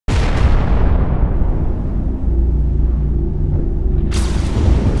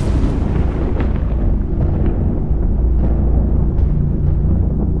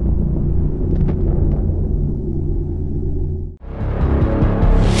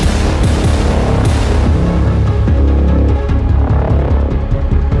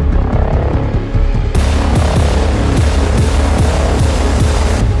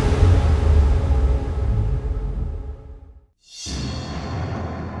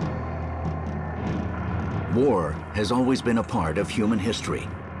War has always been a part of human history.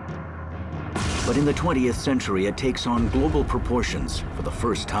 But in the 20th century, it takes on global proportions for the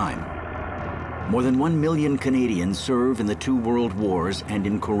first time. More than 1 million Canadians serve in the two world wars and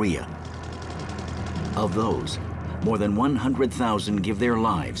in Korea. Of those, more than 100,000 give their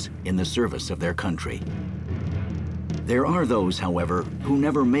lives in the service of their country. There are those, however, who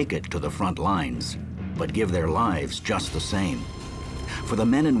never make it to the front lines, but give their lives just the same. For the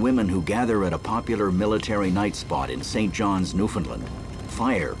men and women who gather at a popular military night spot in St. John's, Newfoundland,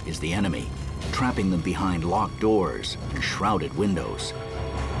 fire is the enemy, trapping them behind locked doors and shrouded windows.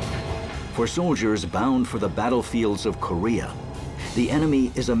 For soldiers bound for the battlefields of Korea, the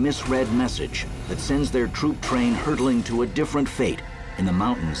enemy is a misread message that sends their troop train hurtling to a different fate in the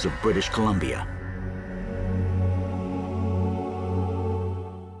mountains of British Columbia.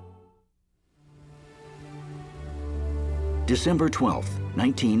 December 12th,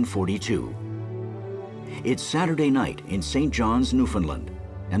 1942. It's Saturday night in St. John's, Newfoundland,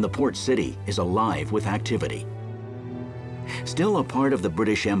 and the port city is alive with activity. Still a part of the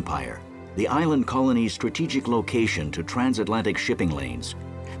British Empire, the island colony's strategic location to transatlantic shipping lanes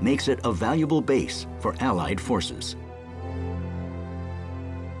makes it a valuable base for Allied forces.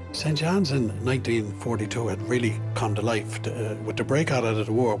 St. John's in 1942 had really come to life. With the breakout of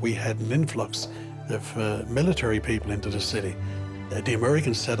the war, we had an influx of military people into the city. The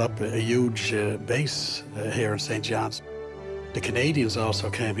Americans set up a huge base here in St. John's. The Canadians also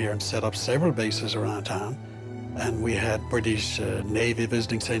came here and set up several bases around town, and we had British Navy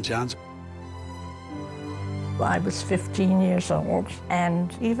visiting St. John's. I was 15 years old,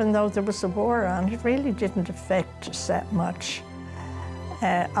 and even though there was a war on, it really didn't affect us that much.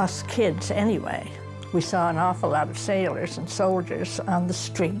 Us kids, anyway. We saw an awful lot of sailors and soldiers on the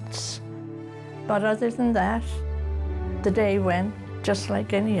streets. But other than that, the day went just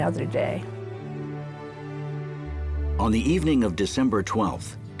like any other day. On the evening of December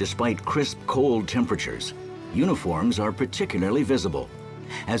 12th, despite crisp, cold temperatures, uniforms are particularly visible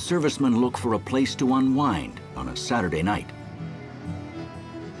as servicemen look for a place to unwind on a Saturday night.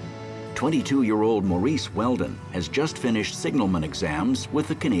 22-year-old Maurice Weldon has just finished signalman exams with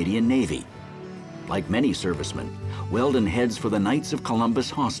the Canadian Navy. Like many servicemen, Weldon heads for the Knights of Columbus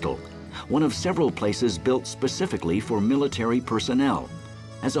Hostel, one of several places built specifically for military personnel,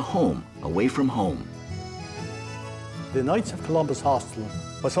 as a home away from home. The Knights of Columbus Hostel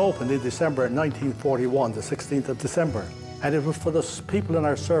was opened in December 1941, the 16th of December, and it was for the people in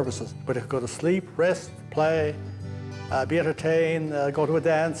our services where they could go to sleep, rest, play, be entertained, go to a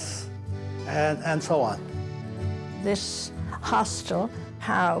dance, and so on. This hostel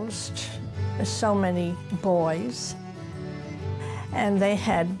housed so many boys, and they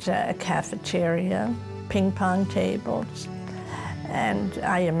had a cafeteria, ping pong tables, and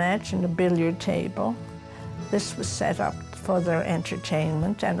I imagine a billiard table. This was set up for their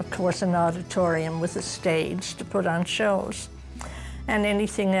entertainment, and of course an auditorium with a stage to put on shows. And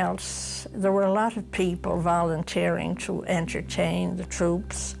anything else, there were a lot of people volunteering to entertain the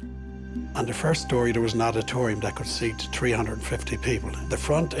troops. On the first story, there was an auditorium that could seat 350 people. The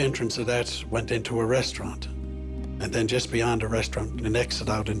front entrance of that went into a restaurant. And then just beyond the restaurant, an exit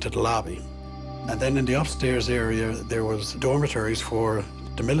out into the lobby. And then in the upstairs area, there was dormitories for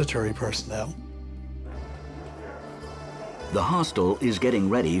the military personnel. The hostel is getting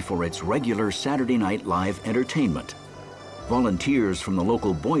ready for its regular Saturday night live entertainment. Volunteers from the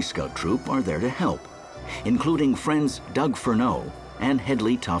local Boy Scout troop are there to help, including friends Doug Furneaux and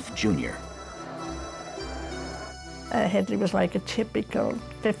Hedley Tuff Jr. Hedley was like a typical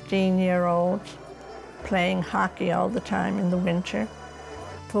 15-year-old, playing hockey all the time in the winter,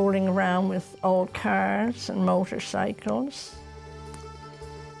 fooling around with old cars and motorcycles,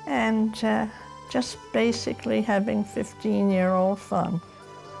 and just basically having 15-year-old fun.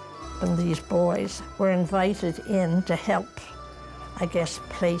 And these boys were invited in to help, I guess,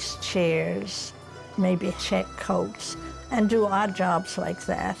 place chairs, maybe check coats, and do odd jobs like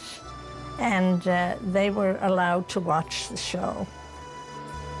that. And they were allowed to watch the show.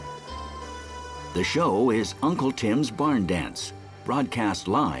 The show is Uncle Tim's Barn Dance, broadcast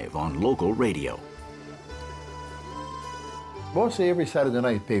live on local radio. Mostly every Saturday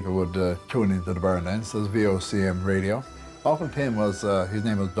night people would tune into the Barn Dance. There's VOCM radio. Uncle Tim was, his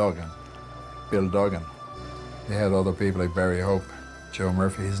name was Duggan, Bill Duggan. They had other people like Barry Hope, Joe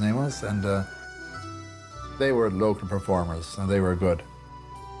Murphy his name was, and they were local performers and they were good.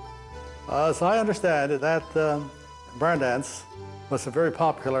 As I understand it, that Barn Dance was a very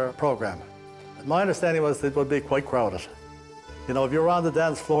popular program. My understanding was it would be quite crowded. You know, if you were on the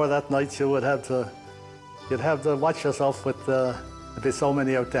dance floor that night, you'd have to watch yourself with there'd be so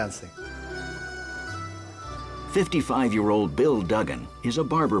many out dancing. 55-year-old Bill Duggan is a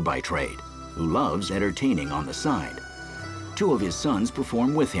barber by trade who loves entertaining on the side. 2 of his sons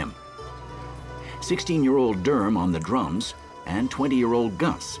perform with him. 16-year-old Derm on the drums and 20-year-old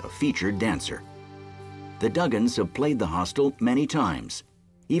Gus, a featured dancer. The Duggans have played the hostel many times,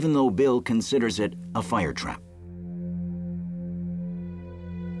 even though Bill considers it a fire trap.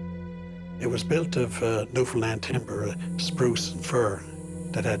 It was built of Newfoundland timber, spruce and fir,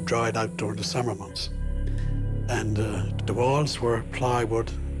 that had dried out during the summer months. And the walls were plywood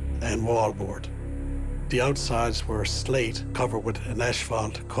and wallboard. The outsides were slate covered with an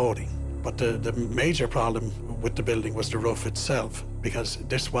asphalt coating. But the major problem with the building was the roof itself, because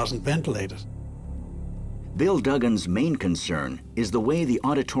this wasn't ventilated. Bill Duggan's main concern is the way the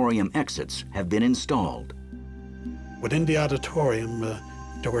auditorium exits have been installed. Within the auditorium,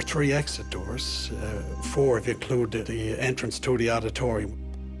 there were 3 exit doors, 4 if you include the entrance to the auditorium.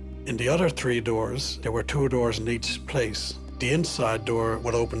 In the other 3 doors, there were 2 doors in each place. The inside door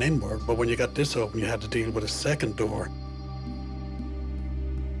would open inward, but when you got this open, you had to deal with a second door.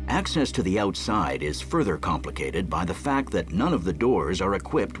 Access to the outside is further complicated by the fact that none of the doors are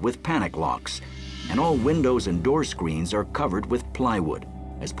equipped with panic locks, and all windows and door screens are covered with plywood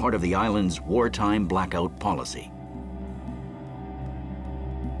as part of the island's wartime blackout policy.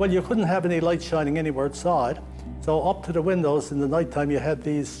 Well, you couldn't have any light shining anywhere outside, so up to the windows in the nighttime you had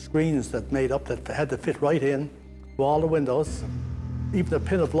these screens that made up that had to fit right in to all the windows. Even a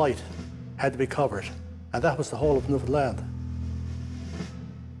pin of light had to be covered, and that was the whole of Newfoundland.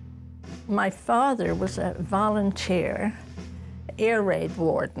 My father was a volunteer air raid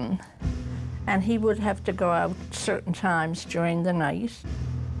warden, and he would have to go out certain times during the night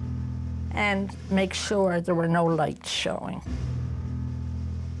and make sure there were no lights showing.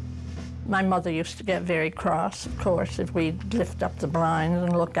 My mother used to get very cross, of course, if we'd lift up the blinds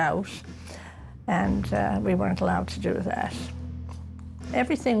and look out, and we weren't allowed to do that.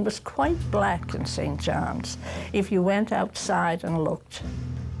 Everything was quite black in St. John's. If you went outside and looked,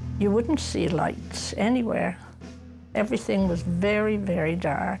 you wouldn't see lights anywhere. Everything was very, very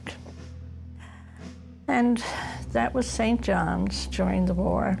dark. And that was St. John's during the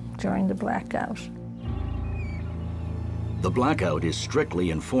war, during the blackout. The blackout is strictly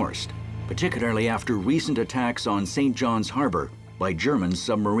enforced, particularly after recent attacks on St. John's Harbor by German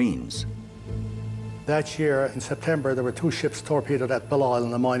submarines. That year, in September, there were 2 ships torpedoed at Bill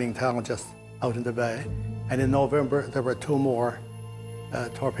Island, a mining town just out in the bay. And in November, there were 2 more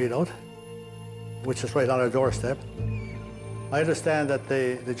torpedoed, which is right on our doorstep. I understand that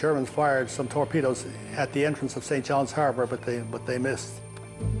the Germans fired some torpedoes at the entrance of St. John's Harbor, but they missed.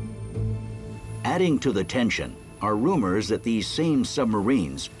 Adding to the tension are rumors that these same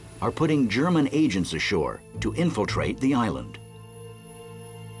submarines are putting German agents ashore to infiltrate the island.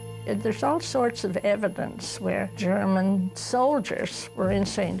 There's all sorts of evidence where German soldiers were in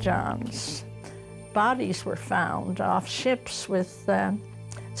St. John's. Bodies were found off ships with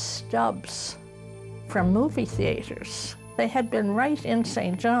stubs from movie theaters. They had been right in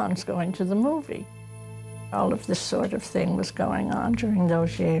St. John's going to the movie. All of this sort of thing was going on during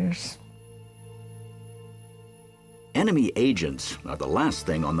those years. Enemy agents are the last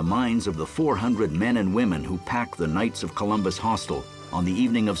thing on the minds of the 400 men and women who packed the Knights of Columbus hostel on the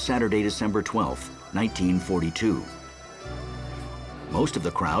evening of Saturday, December 12, 1942. Most of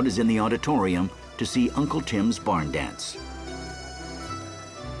the crowd is in the auditorium to see Uncle Tim's barn dance.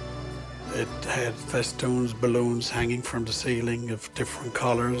 It had festoons, balloons hanging from the ceiling of different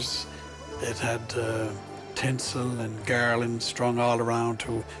colors. It had tinsel and garlands strung all around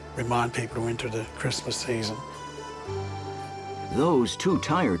to remind people to enter the Christmas season. Those too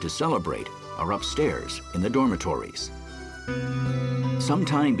tired to celebrate are upstairs in the dormitories.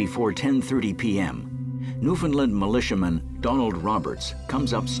 Sometime before 10:30 p.m., Newfoundland militiaman Donald Roberts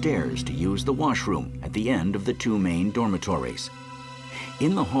comes upstairs to use the washroom at the end of the 2 main dormitories.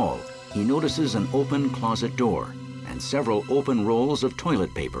 In the hall, he notices an open closet door and several open rolls of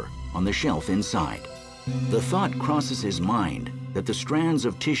toilet paper on the shelf inside. The thought crosses his mind that the strands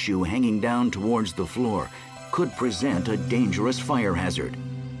of tissue hanging down towards the floor could present a dangerous fire hazard,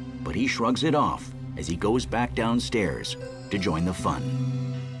 but he shrugs it off as he goes back downstairs to join the fun.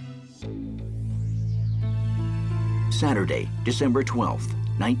 Saturday, December 12th,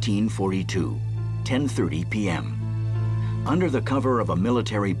 1942, 10:30 p.m. Under the cover of a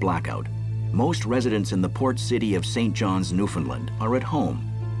military blackout, most residents in the port city of St. John's, Newfoundland are at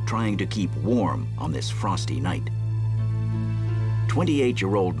home, trying to keep warm on this frosty night.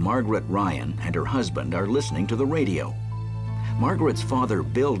 28-year-old Margaret Ryan and her husband are listening to the radio. Margaret's father,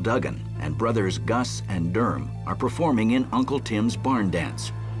 Bill Duggan, and brothers Gus and Derm are performing in Uncle Tim's barn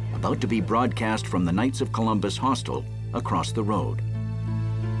dance, a about to be broadcast from the Knights of Columbus hostel across the road.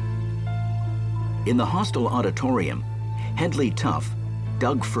 In the hostel auditorium, Hedley Tuff,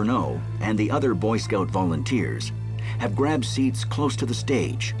 Doug Furneaux, and the other Boy Scout volunteers have grabbed seats close to the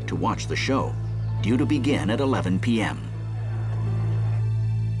stage to watch the show, due to begin at 11 p.m.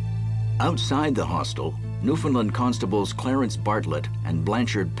 Outside the hostel, Newfoundland Constables Clarence Bartlett and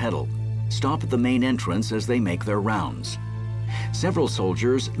Blanchard Peddle stop at the main entrance as they make their rounds. Several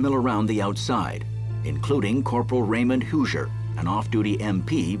soldiers mill around the outside, including Corporal Raymond Hoosier, an off-duty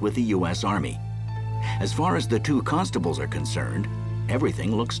MP with the U.S. Army. As far as the two constables are concerned,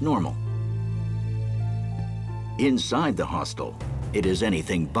 everything looks normal. Inside the hostel, it is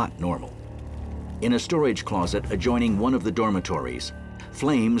anything but normal. In a storage closet adjoining one of the dormitories,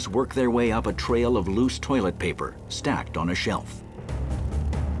 flames work their way up a trail of loose toilet paper stacked on a shelf.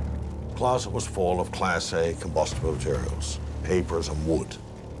 The closet was full of Class A combustible materials, papers and wood.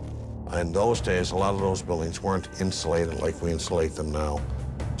 In those days, a lot of those buildings weren't insulated like we insulate them now.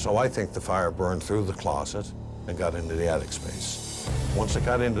 So I think the fire burned through the closet and got into the attic space. Once it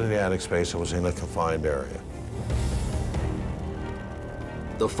got into the attic space, it was in a confined area.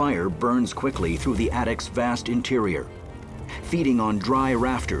 The fire burns quickly through the attic's vast interior, feeding on dry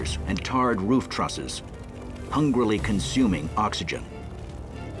rafters and tarred roof trusses, hungrily consuming oxygen.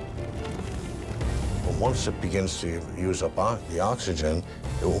 But once it begins to use up the oxygen,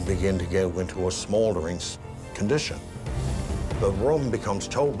 it will begin to get into a smoldering condition. The room becomes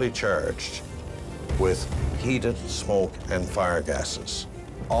totally charged with heated smoke and fire gases,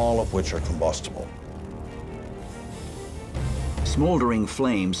 all of which are combustible. Smoldering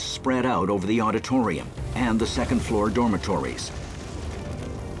flames spread out over the auditorium and the second-floor dormitories.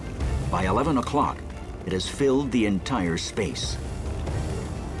 By 11 o'clock, it has filled the entire space.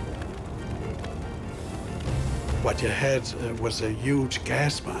 What you had was a huge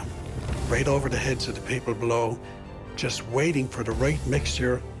gas bomb right over the heads of the people below, just waiting for the right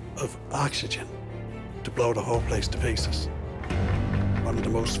mixture of oxygen to blow the whole place to pieces. One of the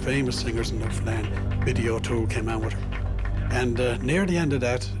most famous singers in Newfoundland, Biddy O'Toole, came out with her. And near the end of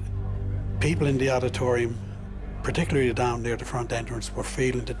that, people in the auditorium, particularly down near the front entrance, were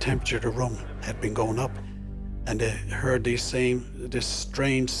feeling the temperature of the room had been going up. And they heard these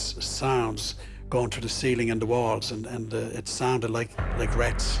strange sounds going through the ceiling and the walls, and it sounded like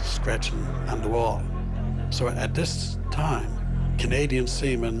rats stretching on the wall. So at this time, Canadian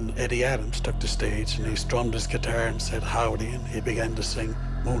seaman Eddie Adams took the stage, and he strummed his guitar and said howdy, and he began to sing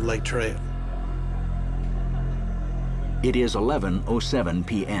Moonlight Trail. It is 11:07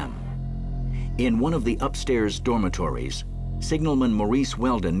 p.m. In one of the upstairs dormitories, signalman Maurice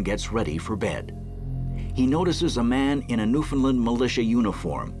Weldon gets ready for bed. He notices a man in a Newfoundland militia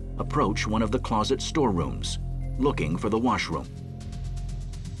uniform approach one of the closet storerooms, looking for the washroom.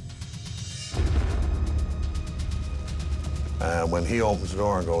 And when he opens the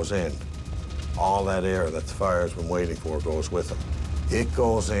door and goes in, all that air that the fire's been waiting for goes with him. It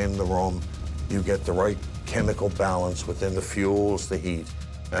goes in the room, you get the right chemical balance within the fuels, the heat,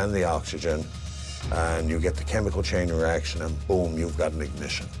 and the oxygen, and you get the chemical chain reaction, and boom, you've got an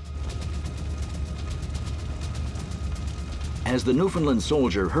ignition. As the Newfoundland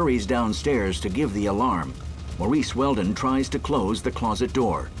soldier hurries downstairs to give the alarm, Maurice Weldon tries to close the closet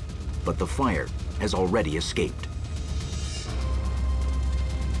door, but the fire has already escaped.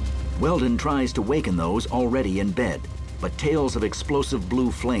 Weldon tries to waken those already in bed, but tails of explosive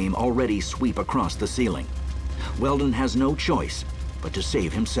blue flame already sweep across the ceiling. Weldon has no choice but to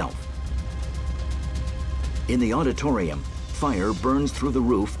save himself. In the auditorium, fire burns through the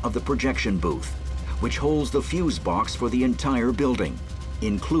roof of the projection booth, which holds the fuse box for the entire building,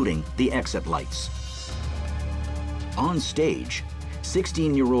 including the exit lights. On stage,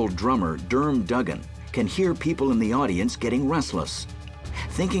 16-year-old drummer Derm Duggan can hear people in the audience getting restless.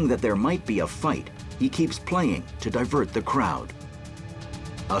 Thinking that there might be a fight, he keeps playing to divert the crowd.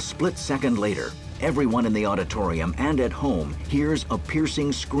 A split second later, everyone in the auditorium and at home hears a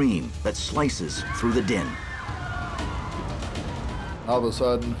piercing scream that slices through the din. All of a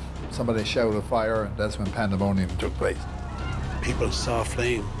sudden, somebody shouted fire, and that's when pandemonium took place. People saw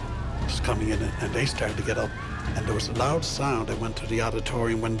flames coming in, and they started to get up. And there was a loud sound that went to the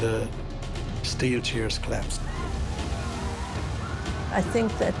auditorium when the steel chairs collapsed. I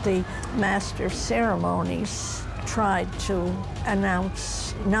think that the master of ceremonies tried to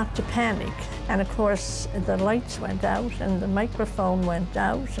announce not to panic. And of course, the lights went out and the microphone went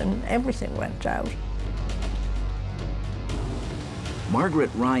out and everything went out. Margaret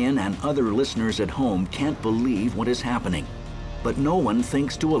Ryan and other listeners at home can't believe what is happening, but no one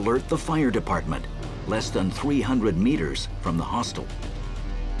thinks to alert the fire department, less than 300 meters from the hostel.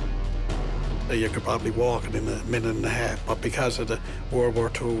 you could probably walk it in a minute and a half, but because of the World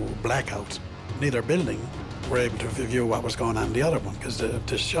War II blackout, neither building were able to view what was going on in the other one because of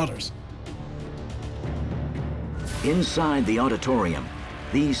the shutters. Inside the auditorium,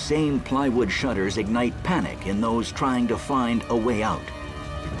 these same plywood shutters ignite panic in those trying to find a way out.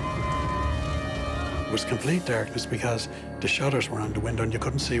 It was complete darkness because the shutters were on the window and you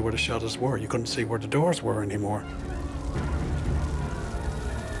couldn't see where the shutters were. You couldn't see where the doors were anymore.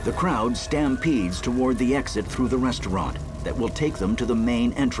 The crowd stampedes toward the exit through the restaurant that will take them to the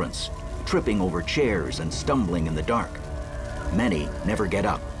main entrance, tripping over chairs and stumbling in the dark. Many never get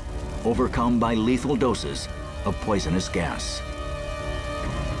up, overcome by lethal doses of poisonous gas.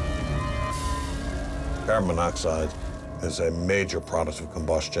 Carbon monoxide is a major product of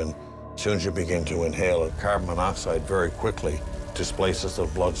combustion. As soon as you begin to inhale it, carbon monoxide very quickly displaces the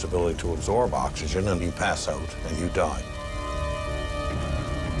blood's ability to absorb oxygen, and you pass out and you die.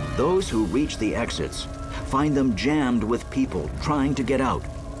 Those who reach the exits find them jammed with people trying to get out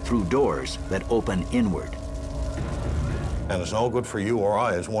through doors that open inward. And it's no good for you or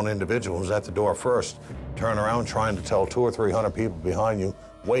I, as one individual who's at the door first, turn around trying to tell 200 or 300 people behind you,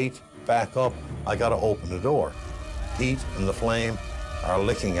 wait, back up, I gotta open the door. Heat and the flame are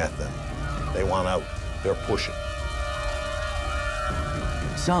licking at them. They want out, they're pushing.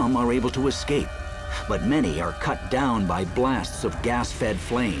 Some are able to escape, but many are cut down by blasts of gas-fed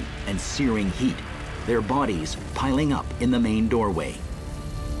flame and searing heat, their bodies piling up in the main doorway.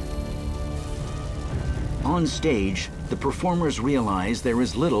 On stage, the performers realize there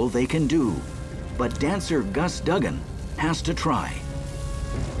is little they can do, but dancer Gus Duggan has to try.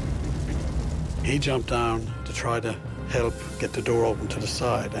 He jumped down to try to help get the door open to the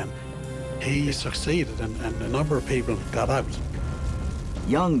side, and he succeeded, and a number of people got out.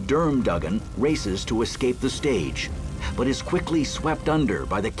 Young Derm Duggan races to escape the stage, but is quickly swept under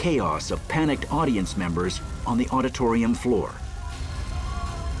by the chaos of panicked audience members on the auditorium floor.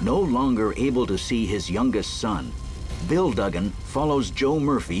 No longer able to see his youngest son, Bill Duggan follows Joe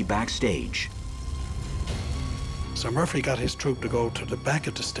Murphy backstage. So Murphy got his troupe to go to the back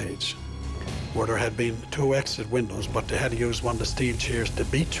of the stage, where there had been 2 exit windows, but they had to use one of the steel chairs to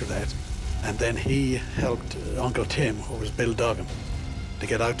beat through that. And then he helped Uncle Tim, who was Bill Duggan, to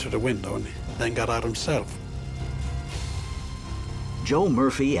get out to the window, and then got out himself. Joe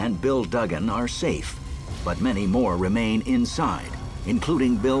Murphy and Bill Duggan are safe, but many more remain inside,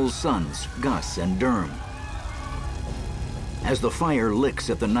 including Bill's sons, Gus and Derm. As the fire licks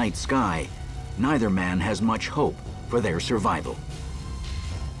at the night sky, neither man has much hope for their survival.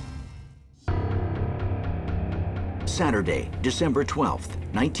 Saturday, December 12th,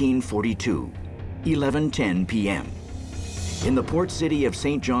 1942, 11:10 p.m. In the port city of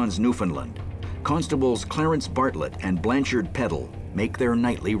St. John's, Newfoundland, Constables Clarence Bartlett and Blanchard Peddle make their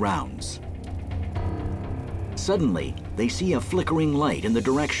nightly rounds. Suddenly, they see a flickering light in the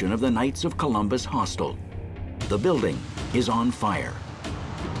direction of the Knights of Columbus hostel. The building is on fire.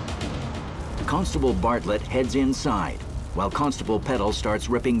 Constable Bartlett heads inside, while Constable Peddle starts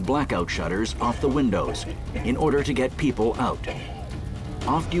ripping blackout shutters off the windows in order to get people out.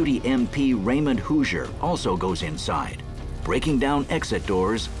 Off-duty MP Raymond Hoosier also goes inside, breaking down exit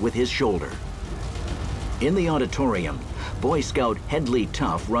doors with his shoulder. In the auditorium, Boy Scout Hedley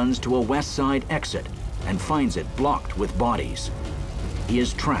Tuff runs to a west side exit and finds it blocked with bodies. He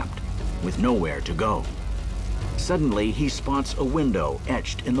is trapped with nowhere to go. Suddenly, he spots a window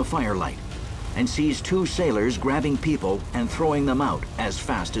etched in the firelight and sees 2 sailors grabbing people and throwing them out as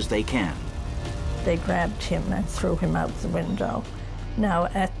fast as they can. They grabbed him and threw him out the window. Now,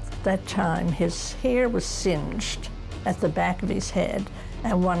 at that time, his hair was singed at the back of his head,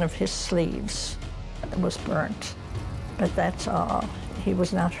 and one of his sleeves was burnt. But that's all. He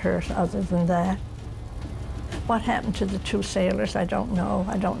was not hurt other than that. What happened to the 2 sailors, I don't know.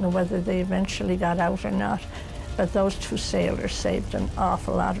 I don't know whether they eventually got out or not, but those 2 sailors saved an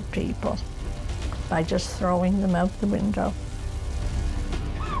awful lot of people by just throwing them out the window.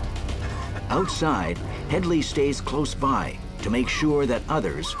 Outside, Hedley stays close by to make sure that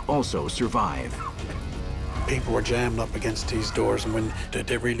others also survive. People were jammed up against these doors, and when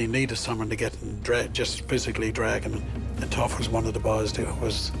they really needed someone to get just physically dragging them, and Tuff was one of the boys that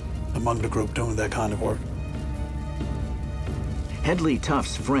was among the group doing that kind of work. Hedley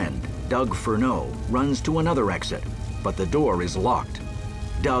Tuff's friend, Doug Furneaux, runs to another exit, but the door is locked.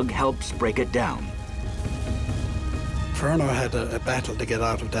 Doug helps break it down. Furneaux had a battle to get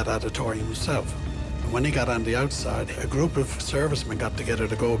out of that auditorium himself. And when he got on the outside, a group of servicemen got together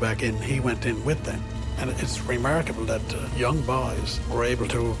to go back in. He went in with them. And it's remarkable that young boys were able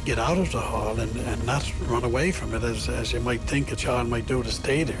to get out of the hall and not run away from it as you might think a child might do to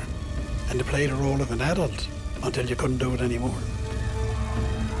stay there. and to play the role of an adult until you couldn't do it anymore.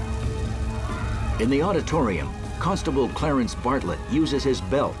 In the auditorium, Constable Clarence Bartlett uses his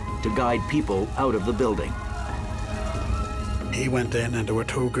belt to guide people out of the building. He went in and there were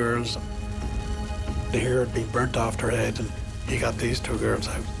 2 girls. The hair had been burnt off their head and he got these 2 girls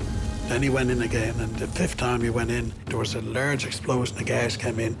out. Then he went in again, and the 5th time he went in, there was a large explosion of gas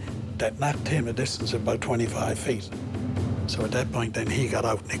came in that knocked him a distance of about 25 feet. So at that point then he got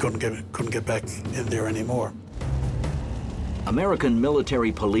out and he couldn't get back in there anymore. American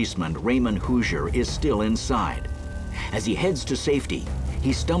military policeman Raymond Hoosier is still inside. As he heads to safety,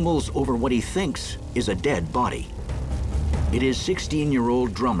 he stumbles over what he thinks is a dead body. It is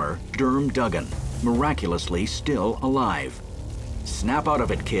 16-year-old drummer Derm Duggan, miraculously still alive. "Snap out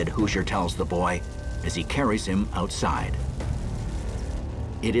of it, kid," Hoosier tells the boy as he carries him outside.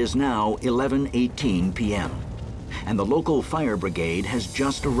 It is now 11:18 p.m., and the local fire brigade has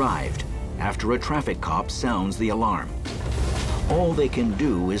just arrived after a traffic cop sounds the alarm. All they can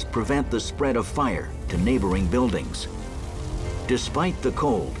do is prevent the spread of fire to neighboring buildings. Despite the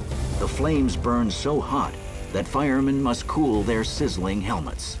cold, the flames burn so hot that firemen must cool their sizzling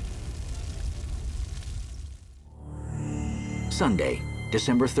helmets. Sunday,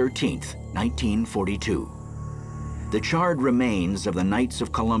 December 13th, 1942. The charred remains of the Knights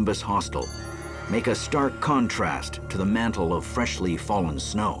of Columbus hostel make a stark contrast to the mantle of freshly fallen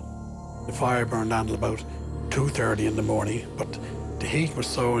snow. The fire burned on till about 2:30 in the morning, but the heat was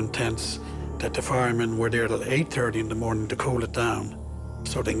so intense that the firemen were there till 8:30 in the morning to cool it down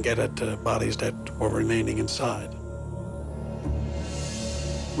so they can get at the bodies that were remaining inside.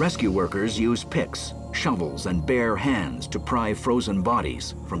 Rescue workers use picks, shovels, and bare hands to pry frozen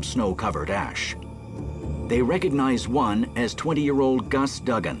bodies from snow-covered ash. They recognize one as 20-year-old Gus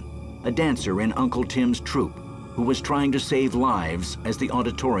Duggan, a dancer in Uncle Tim's troupe, who was trying to save lives as the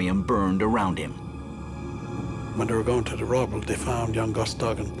auditorium burned around him. When they were going to the rubble, they found young Gus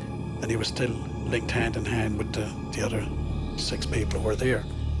Duggan, and he was still linked hand in hand with the other 6 people who were there.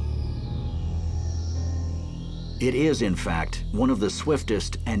 It is, in fact, one of the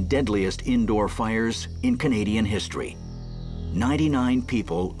swiftest and deadliest indoor fires in Canadian history. 99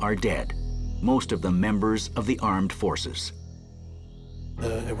 people are dead, most of them members of the armed forces.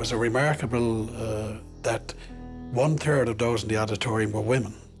 It was a remarkable that 1/3 of those in the auditorium were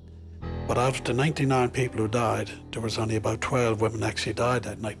women. But out of the 99 people who died, there was only about 12 women actually died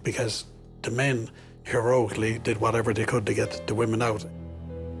that night because the men heroically did whatever they could to get the women out.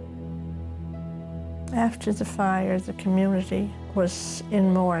 After the fire, the community was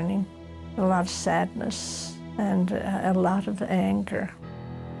in mourning, a lot of sadness and a lot of anger.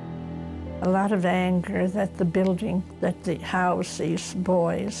 A lot of anger that the building, that the house, these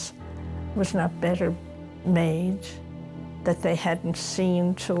boys, was not better made, that they hadn't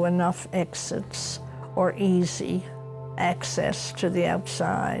seen to enough exits or easy access to the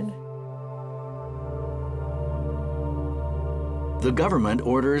outside. The government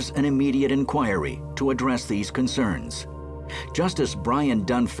orders an immediate inquiry to address these concerns. Justice Brian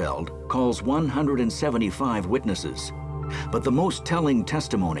Dunfeld calls 175 witnesses, but the most telling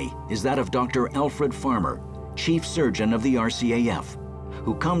testimony is that of Dr. Alfred Farmer, chief surgeon of the RCAF,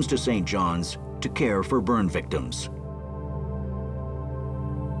 who comes to St. John's to care for burn victims.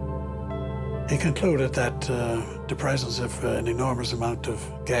 He concluded that the presence of an enormous amount of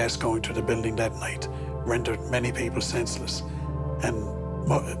gas going through the building that night rendered many people senseless. And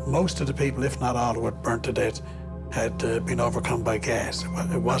most of the people, if not all, who were burnt to death had been overcome by gas.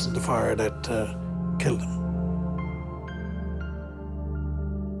 It wasn't the fire that killed them.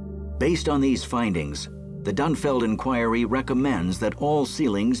 Based on these findings, the Dunfeld inquiry recommends that all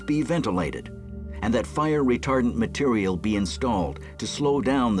ceilings be ventilated and that fire retardant material be installed to slow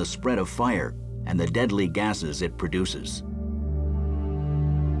down the spread of fire and the deadly gases it produces.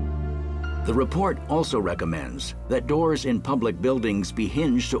 The report also recommends that doors in public buildings be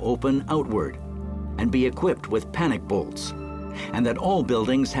hinged to open outward and be equipped with panic bolts, and that all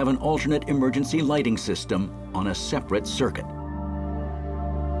buildings have an alternate emergency lighting system on a separate circuit.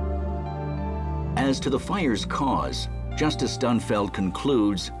 As to the fire's cause, Justice Dunfeld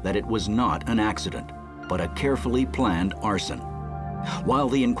concludes that it was not an accident, but a carefully planned arson. While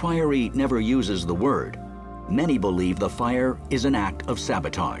the inquiry never uses the word, many believe the fire is an act of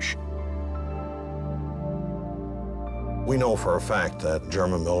sabotage. We know for a fact that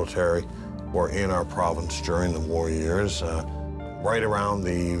German military were in our province during the war years, right around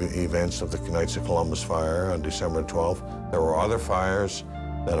the events of the Knights of Columbus fire on December 12th. There were other fires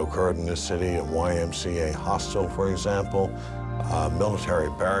that occurred in this city, a YMCA hostel, for example, a military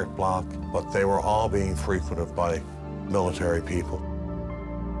barrack block, but they were all being frequented by military people.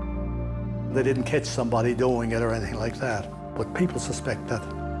 They didn't catch somebody doing it or anything like that, but people suspect that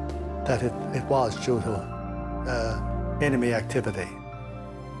it was due to enemy activity.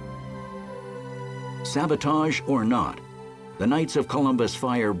 Sabotage or not, the Knights of Columbus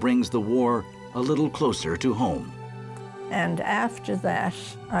fire brings the war a little closer to home. And after that,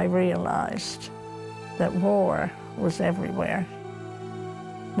 I realized that war was everywhere.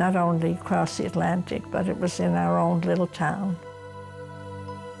 Not only across the Atlantic, but it was in our own little town.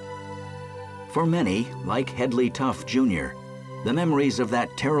 For many, like Hedley Tough Jr., the memories of that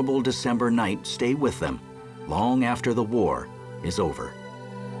terrible December night stay with them long after the war is over.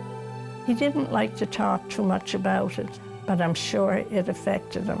 He didn't like to talk too much about it, but I'm sure it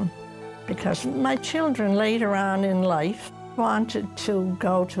affected him, because my children later on in life wanted to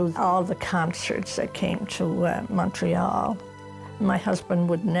go to all the concerts that came to Montreal. My husband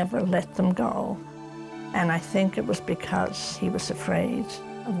would never let them go, and I think it was because he was afraid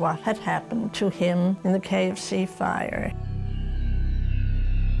of what had happened to him in the KFC fire.